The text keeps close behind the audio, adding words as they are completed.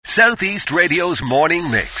Southeast Radio's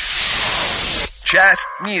morning mix. Chat,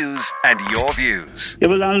 news and your views. Yeah,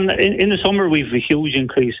 well, in the summer we've a huge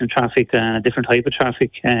increase in traffic, different type of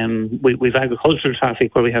traffic. We've agricultural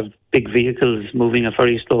traffic where we have big vehicles moving at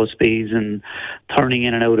very slow speeds and turning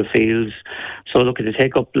in and out of fields. So look, they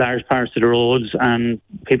take up large parts of the roads, and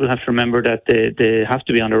people have to remember that they have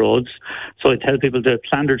to be on the roads. So I tell people to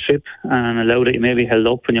plan their trip and allow that you may be held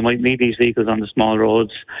up, and you might meet these vehicles on the small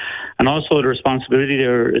roads. And also the responsibility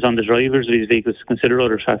there is on the drivers of these vehicles to consider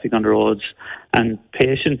other traffic on the roads. And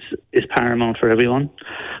patience is paramount for everyone.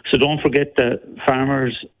 So don't forget that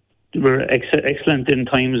farmers were excellent in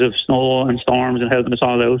times of snow and storms and helping us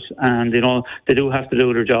all out. And, you know, they do have to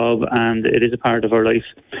do their job, and it is a part of our life.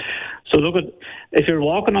 So look, if you're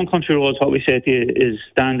walking on country roads, what we say to you is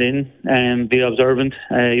stand in and be observant.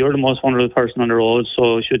 You're the most vulnerable person on the road,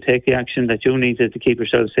 so you should take the action that you need to keep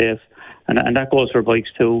yourself safe. And that goes for bikes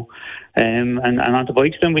too. And on the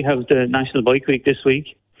bikes then, we have the National Bike Week this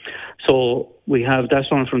week. So we have that's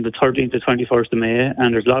on from the 13th to 21st of May,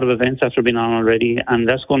 and there's a lot of events that have been on already, and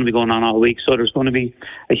that's going to be going on all week. So there's going to be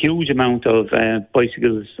a huge amount of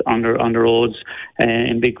bicycles on the roads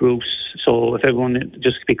in big groups. So if everyone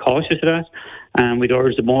just be cautious of that, and we'd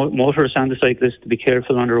urge the motorists and the cyclists to be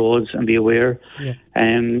careful on the roads and be aware. Yeah.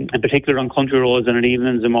 In particular on country roads and in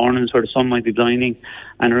evenings and mornings where the sun might be blinding.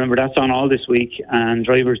 And remember, that's on all this week, and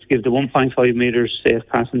drivers to give the 1.5 metres safe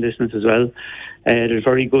passing distance as well. There's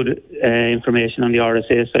very good information on the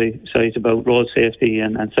RSA site about road safety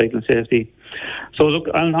and cycling safety. So look,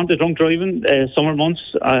 on to drunk driving, summer months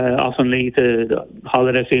often lead to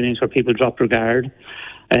holiday feelings where people drop their guard.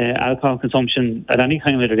 Alcohol consumption at any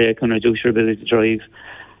time of the day can reduce your ability to drive,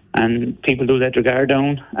 and people do let their guard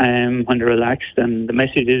down when they're relaxed, and the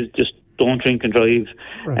message is just don't drink and drive.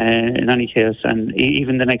 Right. In any case, and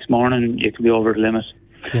even the next morning you can be over the limit.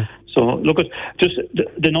 Yeah. So look at just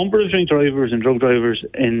the number of drink drivers and drug drivers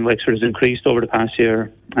in Wexford has increased over the past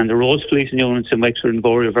year, and the roads policing units in Wexford and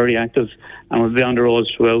Gorey are very active and will be on the roads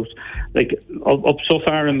throughout. Like up so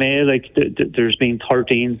far in May, there's been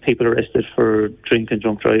 13 people arrested for drink and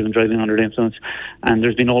drunk driving, driving under the influence, and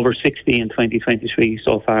there's been over 60 in 2023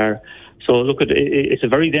 so far. So look, it's a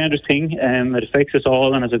very dangerous thing. It affects us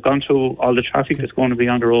all, and as I've gone through all the traffic that's going to be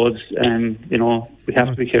on the roads, we have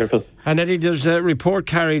to be careful. And Eddie, there's a report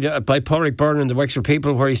carried by Pádraig Byrne in the Wexford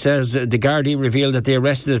People where he says the Garda revealed that they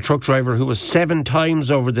arrested a truck driver who was 7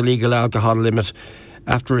 times over the legal alcohol limit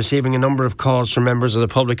after receiving a number of calls from members of the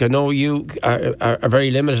public. I know you are very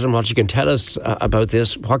limited in what you can tell us about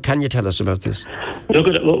this. What can you tell us about this? Look,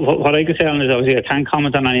 what I can say on is obviously I can't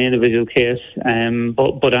comment on any individual case,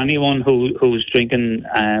 but anyone who's drinking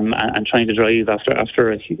and trying to drive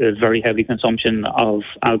after a very heavy consumption of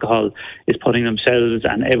alcohol is putting themselves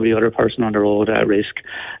and every other person on the road at risk.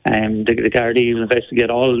 The Garda will investigate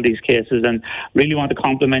all of these cases, and really want to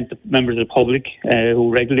compliment the members of the public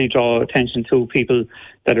who regularly draw attention to people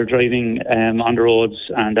that are driving on the roads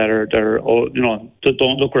and that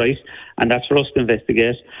don't look right, and that's for us to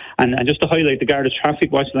investigate. And just to highlight the Garda's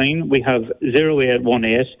traffic watch line, we have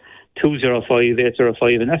 0818 205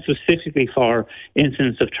 805, and that's specifically for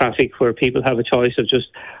incidents of traffic where people have a choice of just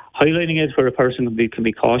highlighting it where a person can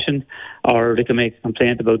be cautioned, or they can make a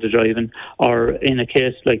complaint about the driving, or in a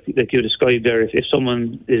case like you described there, if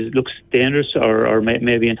someone looks dangerous or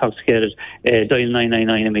may be intoxicated, dial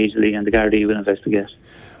 999 immediately and the Garda will investigate.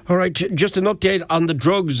 All right, just an update on the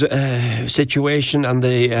drugs situation and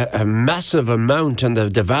the massive amount and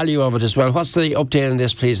the value of it as well. What's the update on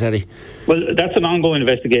this, please, Eddie? Well, that's an ongoing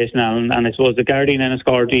investigation, Alan, and I suppose the Garda in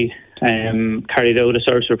Enniscorthy carried out a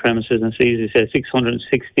search for premises and seized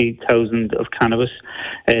 660,000 of cannabis.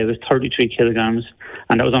 It was 33 kilograms,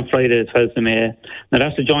 and that was on Friday the 12th of May. Now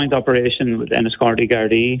that's a joint operation with Enniscorthy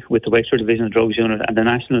Gardaí, with the Wexford Division of Drugs Unit and the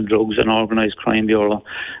National Drugs and Organised Crime Bureau.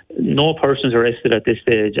 No persons arrested at this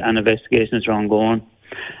stage, and investigations are ongoing.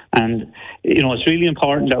 And, it's really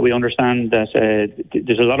important that we understand that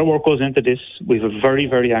there's a lot of work goes into this. We have a very,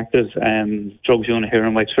 very active drugs unit here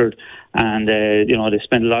in Wexford, and, they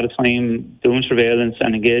spend a lot of time doing surveillance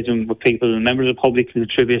and engaging with people, and members of the public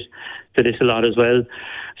contribute to this a lot as well.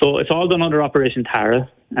 So it's all done under Operation Tara,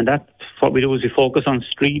 and that's what we do is we focus on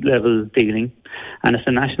street-level dealing, and it's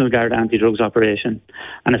a National Guard anti-drugs operation.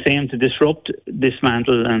 And it's aimed to disrupt,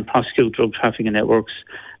 dismantle and prosecute drug trafficking networks,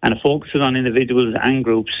 and it focuses on individuals and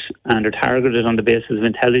groups, and they're targeted on the basis of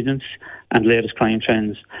intelligence and latest crime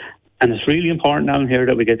trends. And it's really important now here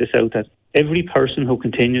that we get this out, that every person who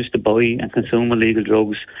continues to buy and consume illegal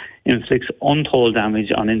drugs inflicts untold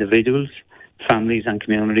damage on individuals, families and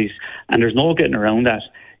communities, and there's no getting around that.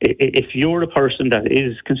 if you're the person that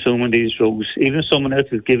is consuming these drugs, even if someone else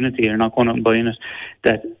is giving it to you, you're not going out and buying it,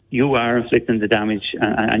 that you are inflicting the damage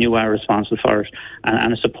and you are responsible for it.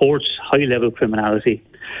 And it supports high-level criminality.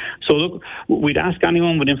 So look, we'd ask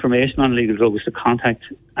anyone with information on illegal drugs to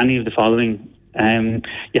contact any of the following.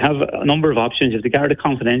 You have a number of options. You have the Garda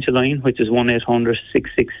confidential line, which is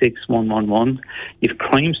 1-800-666-111. You have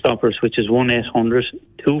Crime Stoppers, which is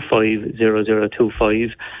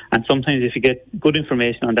 1-800-250025. And sometimes if you get good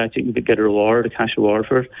information on that, you can get a reward, a cash reward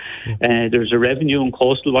for it. There's a Revenue and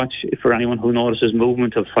Coastal Watch for anyone who notices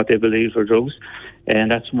movement of what they believe are drugs. And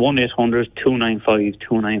that's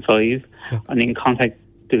 1-800-295-295. And you can contact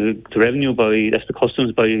the Revenue that's the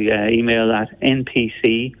Customs by email at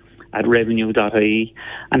npc@revenue.ie.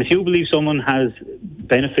 And if you believe someone has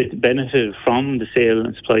benefited from the sale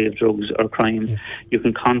and supply of drugs or crime, you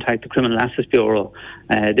can contact the Criminal Assets Bureau.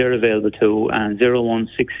 They're available too, and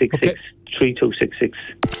 01666 3266.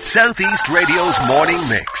 Southeast Radio's morning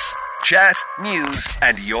mix. Chat, news,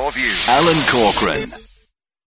 and your views. Alan Corcoran.